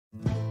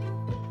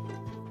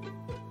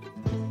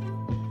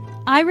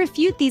I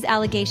refute these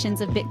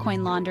allegations of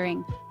Bitcoin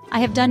laundering. I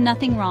have done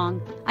nothing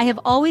wrong. I have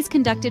always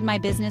conducted my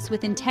business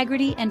with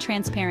integrity and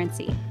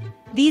transparency.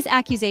 These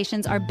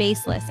accusations are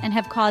baseless and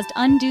have caused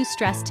undue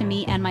stress to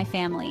me and my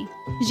family.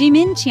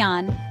 Zhimin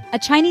Qian, a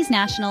Chinese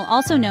national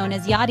also known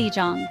as Yadi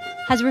Zhang,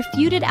 has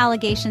refuted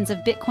allegations of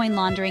Bitcoin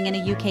laundering in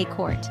a UK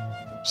court.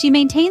 She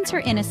maintains her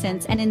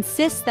innocence and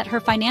insists that her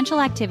financial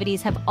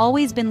activities have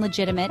always been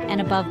legitimate and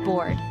above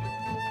board.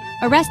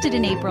 Arrested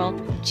in April,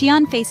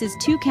 Qian faces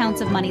 2 counts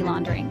of money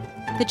laundering.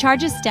 The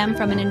charges stem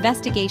from an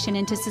investigation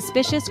into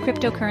suspicious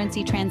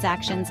cryptocurrency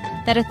transactions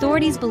that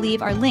authorities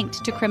believe are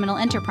linked to criminal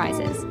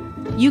enterprises.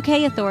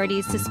 UK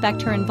authorities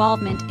suspect her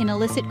involvement in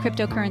illicit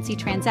cryptocurrency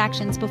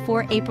transactions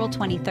before April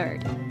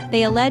 23rd.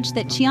 They allege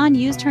that Qian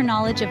used her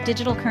knowledge of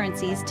digital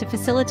currencies to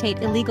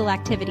facilitate illegal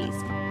activities,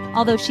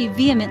 although she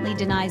vehemently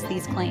denies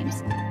these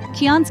claims.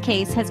 Qian's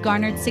case has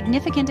garnered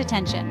significant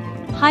attention,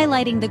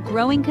 highlighting the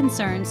growing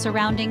concerns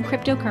surrounding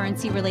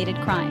cryptocurrency-related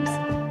crimes.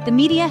 The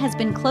media has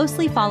been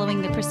closely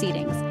following the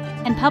proceedings,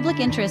 and public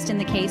interest in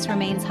the case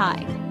remains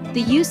high.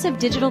 The use of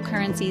digital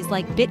currencies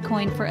like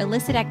Bitcoin for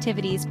illicit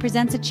activities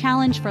presents a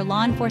challenge for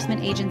law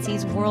enforcement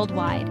agencies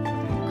worldwide.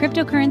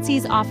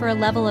 Cryptocurrencies offer a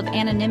level of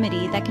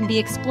anonymity that can be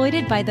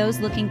exploited by those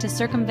looking to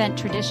circumvent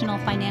traditional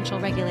financial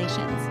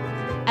regulations.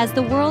 As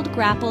the world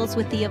grapples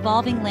with the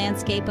evolving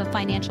landscape of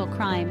financial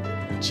crime,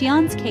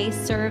 Qian's case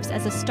serves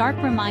as a stark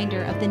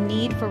reminder of the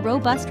need for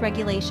robust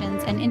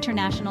regulations and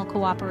international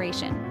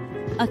cooperation.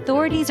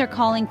 Authorities are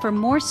calling for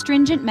more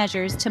stringent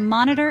measures to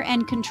monitor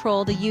and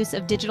control the use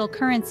of digital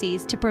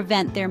currencies to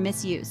prevent their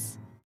misuse.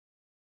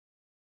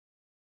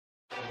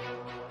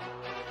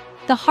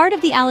 The heart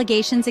of the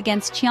allegations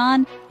against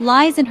Qian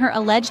lies in her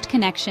alleged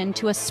connection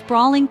to a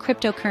sprawling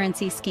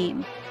cryptocurrency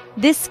scheme.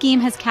 This scheme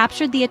has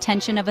captured the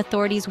attention of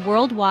authorities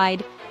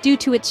worldwide due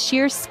to its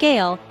sheer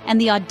scale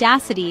and the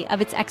audacity of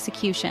its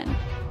execution.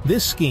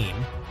 This scheme,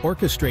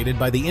 orchestrated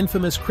by the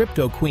infamous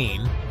crypto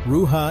queen,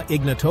 Ruja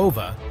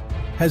Ignatova,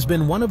 has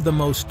been one of the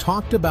most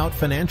talked about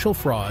financial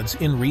frauds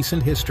in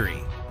recent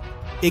history.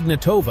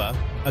 Ignatova,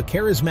 a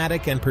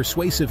charismatic and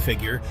persuasive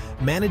figure,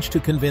 managed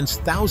to convince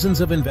thousands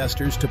of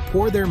investors to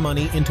pour their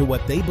money into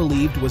what they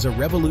believed was a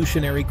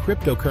revolutionary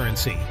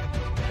cryptocurrency.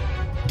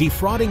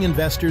 Defrauding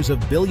investors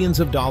of billions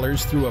of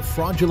dollars through a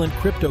fraudulent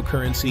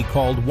cryptocurrency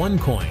called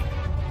OneCoin.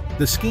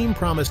 The scheme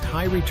promised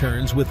high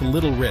returns with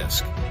little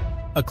risk,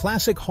 a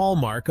classic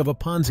hallmark of a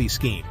Ponzi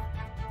scheme.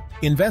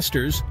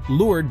 Investors,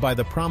 lured by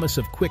the promise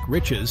of quick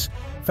riches,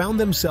 found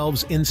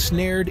themselves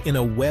ensnared in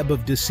a web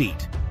of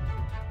deceit.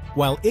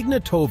 While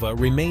Ignatova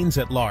remains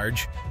at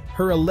large,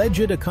 her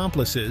alleged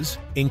accomplices,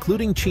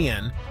 including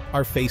Qian,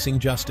 are facing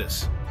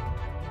justice.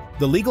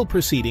 The legal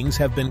proceedings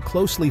have been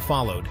closely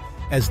followed,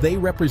 as they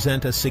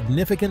represent a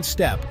significant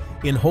step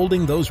in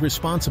holding those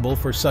responsible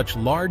for such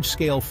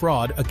large-scale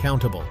fraud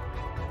accountable.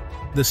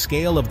 The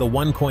scale of the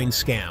OneCoin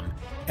scam,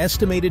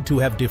 estimated to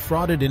have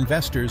defrauded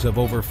investors of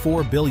over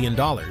 $4 billion,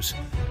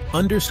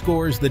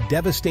 underscores the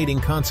devastating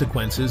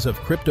consequences of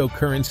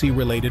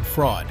cryptocurrency-related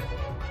fraud.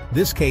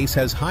 This case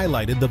has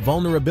highlighted the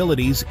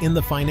vulnerabilities in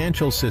the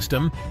financial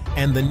system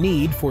and the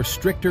need for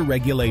stricter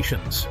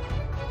regulations.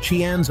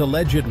 Qian's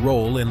alleged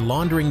role in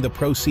laundering the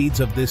proceeds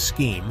of this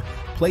scheme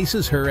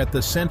places her at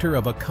the center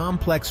of a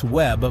complex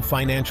web of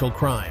financial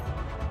crime.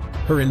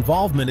 Her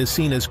involvement is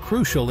seen as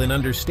crucial in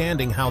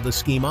understanding how the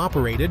scheme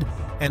operated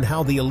and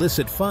how the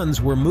illicit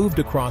funds were moved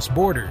across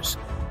borders,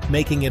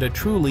 making it a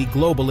truly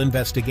global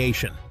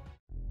investigation.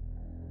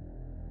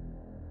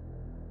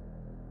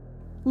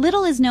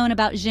 Little is known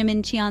about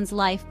Zhimin Qian's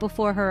life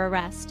before her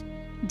arrest.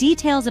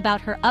 Details about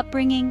her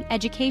upbringing,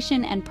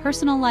 education, and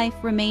personal life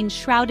remain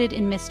shrouded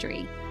in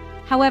mystery.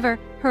 However,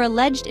 her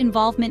alleged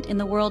involvement in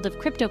the world of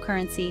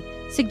cryptocurrency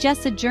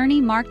suggests a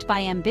journey marked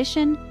by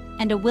ambition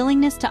and a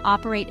willingness to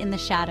operate in the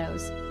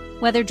shadows.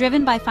 Whether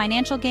driven by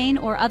financial gain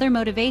or other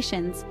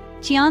motivations,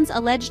 Qian's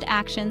alleged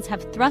actions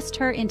have thrust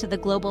her into the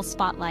global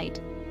spotlight.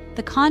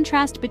 The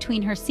contrast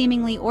between her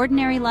seemingly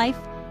ordinary life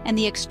and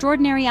the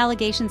extraordinary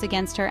allegations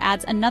against her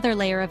adds another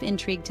layer of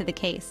intrigue to the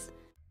case.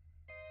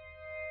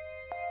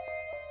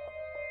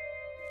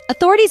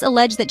 Authorities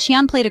allege that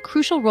Qian played a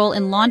crucial role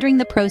in laundering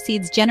the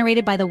proceeds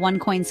generated by the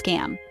OneCoin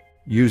scam.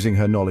 Using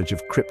her knowledge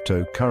of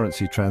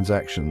cryptocurrency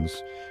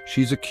transactions,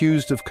 she's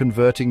accused of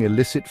converting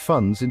illicit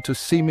funds into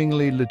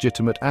seemingly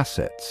legitimate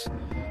assets.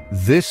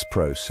 This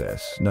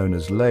process, known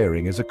as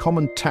layering, is a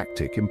common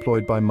tactic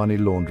employed by money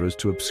launderers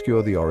to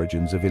obscure the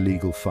origins of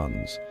illegal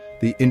funds.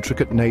 The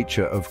intricate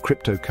nature of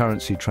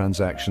cryptocurrency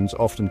transactions,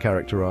 often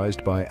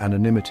characterized by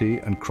anonymity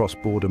and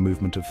cross-border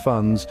movement of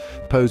funds,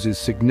 poses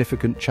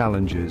significant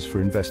challenges for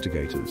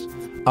investigators.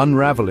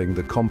 Unraveling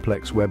the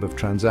complex web of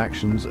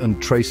transactions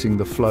and tracing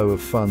the flow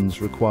of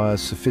funds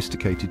requires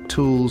sophisticated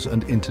tools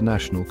and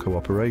international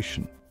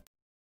cooperation.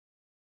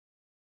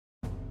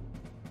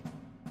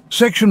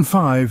 Section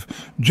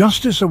 5.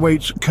 Justice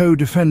awaits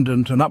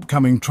co-defendant an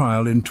upcoming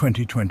trial in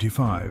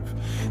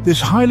 2025. This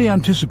highly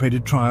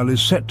anticipated trial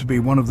is set to be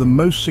one of the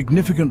most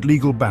significant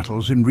legal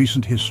battles in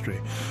recent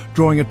history,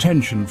 drawing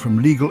attention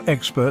from legal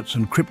experts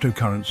and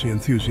cryptocurrency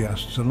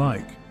enthusiasts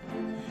alike.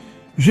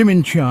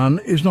 Zhimin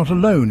Qian is not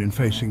alone in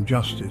facing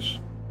justice.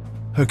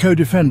 Her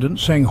co-defendant,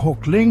 Zheng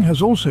Hokling,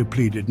 has also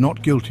pleaded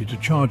not guilty to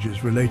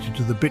charges related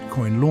to the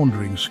Bitcoin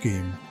laundering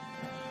scheme.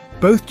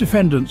 Both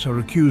defendants are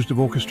accused of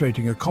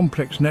orchestrating a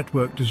complex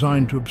network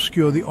designed to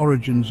obscure the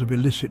origins of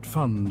illicit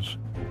funds.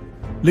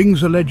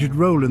 Ling's alleged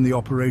role in the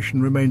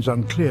operation remains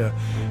unclear,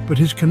 but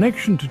his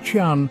connection to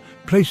Qian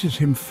places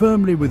him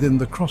firmly within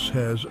the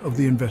crosshairs of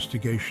the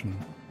investigation.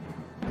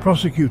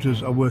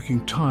 Prosecutors are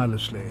working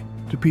tirelessly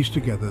to piece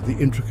together the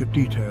intricate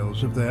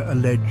details of their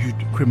alleged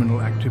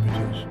criminal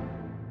activities.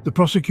 The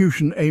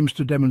prosecution aims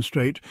to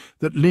demonstrate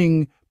that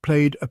Ling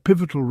played a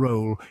pivotal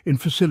role in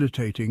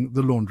facilitating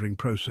the laundering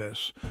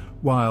process,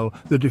 while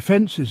the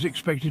defense is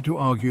expected to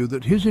argue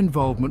that his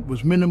involvement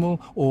was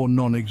minimal or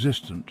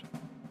non-existent.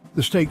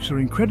 The stakes are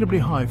incredibly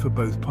high for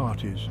both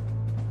parties.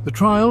 The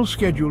trial,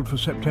 scheduled for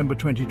September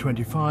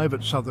 2025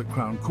 at Southwark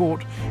Crown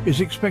Court, is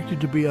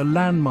expected to be a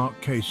landmark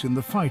case in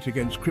the fight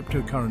against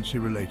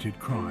cryptocurrency-related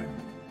crime.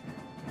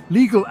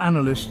 Legal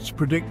analysts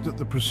predict that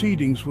the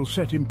proceedings will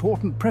set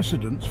important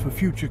precedents for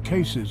future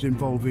cases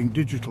involving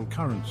digital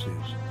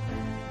currencies.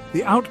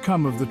 The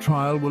outcome of the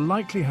trial will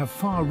likely have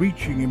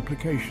far-reaching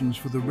implications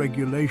for the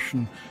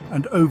regulation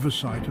and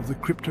oversight of the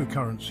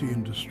cryptocurrency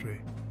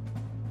industry.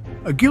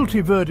 A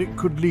guilty verdict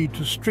could lead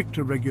to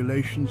stricter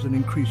regulations and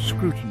increased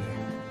scrutiny,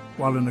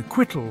 while an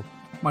acquittal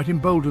might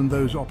embolden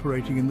those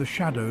operating in the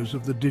shadows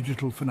of the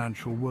digital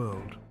financial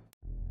world.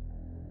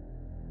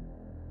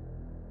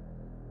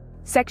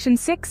 Section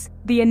 6.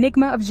 The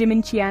Enigma of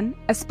Zhimin Qian,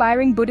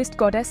 aspiring Buddhist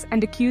goddess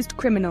and accused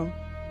criminal.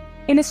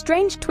 In a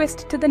strange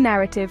twist to the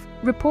narrative,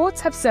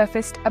 reports have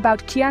surfaced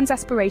about Qian's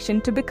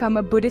aspiration to become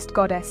a Buddhist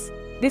goddess.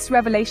 This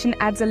revelation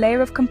adds a layer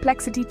of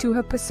complexity to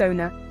her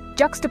persona,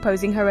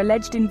 juxtaposing her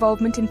alleged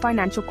involvement in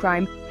financial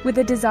crime with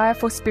a desire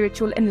for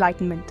spiritual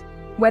enlightenment.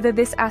 Whether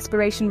this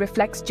aspiration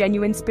reflects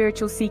genuine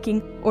spiritual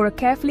seeking or a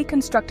carefully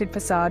constructed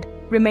facade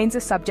remains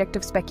a subject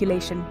of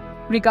speculation.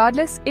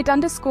 Regardless, it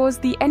underscores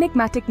the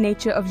enigmatic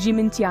nature of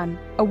Zhimin Qian,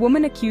 a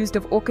woman accused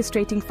of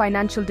orchestrating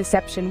financial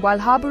deception while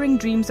harboring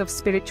dreams of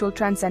spiritual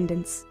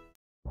transcendence.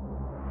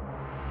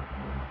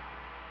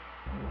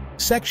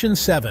 Section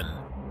 7.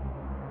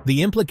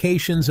 The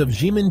implications of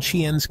Zhimin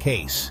Qian's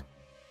case.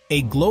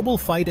 A global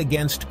fight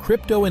against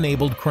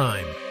crypto-enabled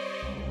crime.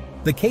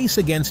 The case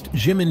against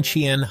Zhimin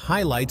Qian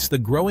highlights the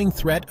growing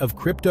threat of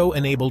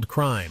crypto-enabled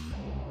crime.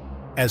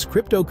 As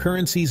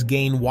cryptocurrencies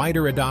gain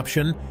wider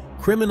adoption,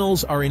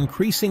 criminals are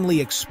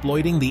increasingly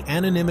exploiting the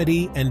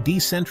anonymity and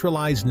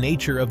decentralized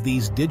nature of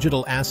these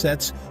digital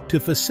assets to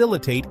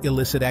facilitate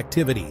illicit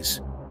activities.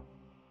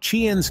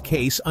 Qian's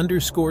case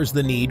underscores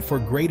the need for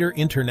greater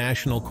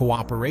international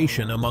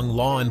cooperation among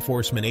law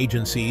enforcement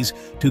agencies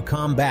to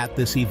combat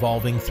this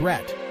evolving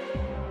threat.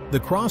 The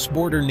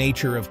cross-border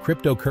nature of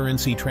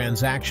cryptocurrency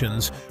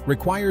transactions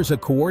requires a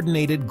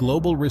coordinated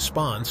global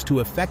response to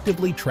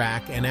effectively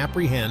track and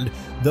apprehend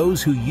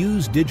those who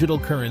use digital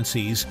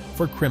currencies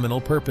for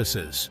criminal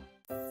purposes.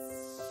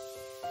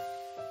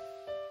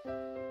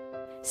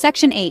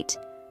 Section 8.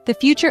 The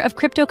Future of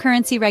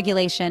Cryptocurrency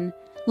Regulation.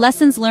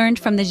 Lessons learned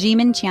from the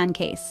Zhimin Qian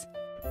case.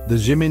 The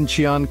Zhimin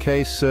Qian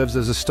case serves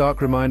as a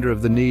stark reminder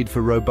of the need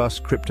for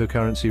robust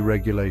cryptocurrency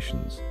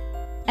regulations.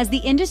 As the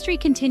industry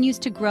continues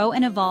to grow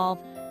and evolve,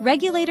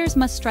 regulators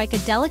must strike a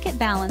delicate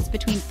balance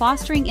between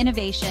fostering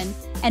innovation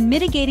and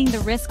mitigating the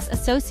risks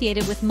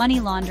associated with money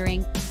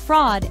laundering,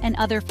 fraud, and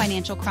other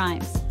financial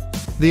crimes.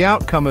 The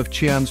outcome of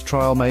Qian's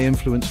trial may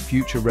influence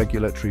future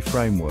regulatory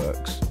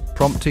frameworks,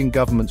 prompting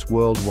governments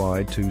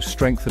worldwide to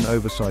strengthen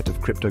oversight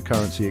of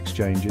cryptocurrency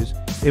exchanges,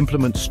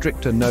 implement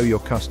stricter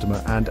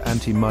know-your-customer and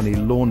anti-money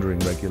laundering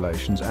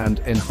regulations, and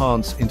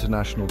enhance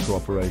international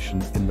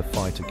cooperation in the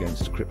fight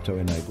against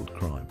crypto-enabled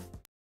crime.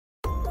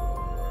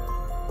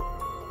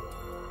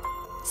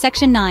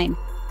 Section 9.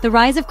 The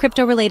Rise of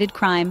Crypto-Related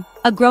Crime,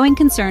 a growing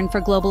concern for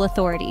global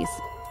authorities.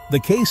 The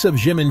case of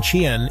Zhimin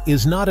Qian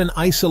is not an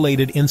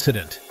isolated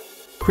incident.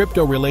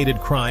 Crypto-related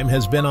crime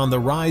has been on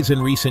the rise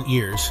in recent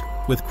years,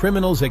 with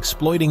criminals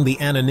exploiting the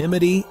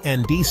anonymity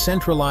and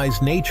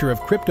decentralized nature of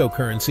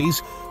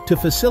cryptocurrencies to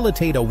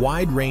facilitate a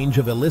wide range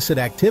of illicit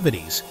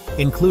activities,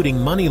 including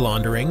money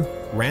laundering,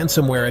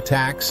 ransomware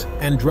attacks,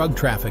 and drug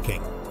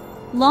trafficking.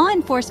 Law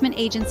enforcement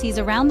agencies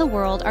around the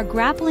world are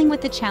grappling with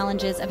the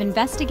challenges of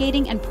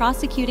investigating and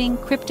prosecuting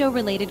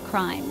crypto-related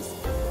crimes.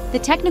 The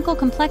technical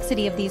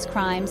complexity of these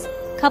crimes,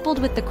 coupled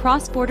with the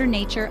cross-border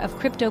nature of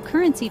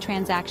cryptocurrency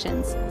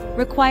transactions,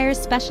 requires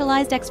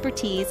specialized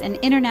expertise and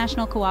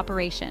international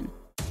cooperation.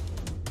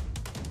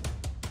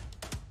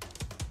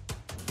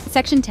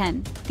 Section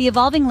 10. The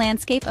Evolving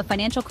Landscape of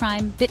Financial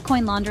Crime,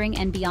 Bitcoin Laundering,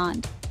 and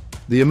Beyond.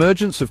 The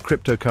emergence of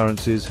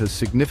cryptocurrencies has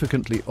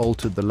significantly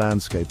altered the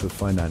landscape of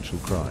financial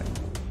crime.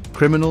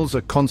 Criminals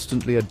are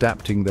constantly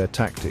adapting their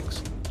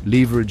tactics,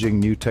 leveraging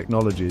new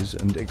technologies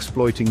and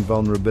exploiting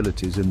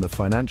vulnerabilities in the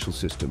financial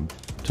system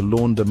to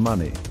launder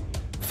money,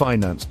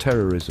 finance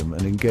terrorism,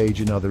 and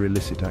engage in other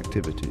illicit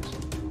activities.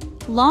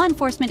 Law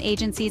enforcement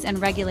agencies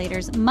and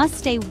regulators must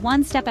stay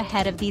one step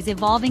ahead of these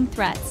evolving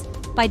threats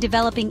by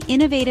developing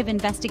innovative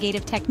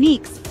investigative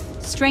techniques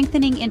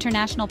strengthening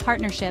international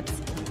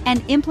partnerships,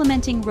 and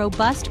implementing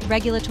robust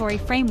regulatory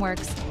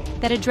frameworks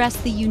that address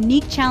the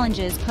unique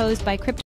challenges posed by crypto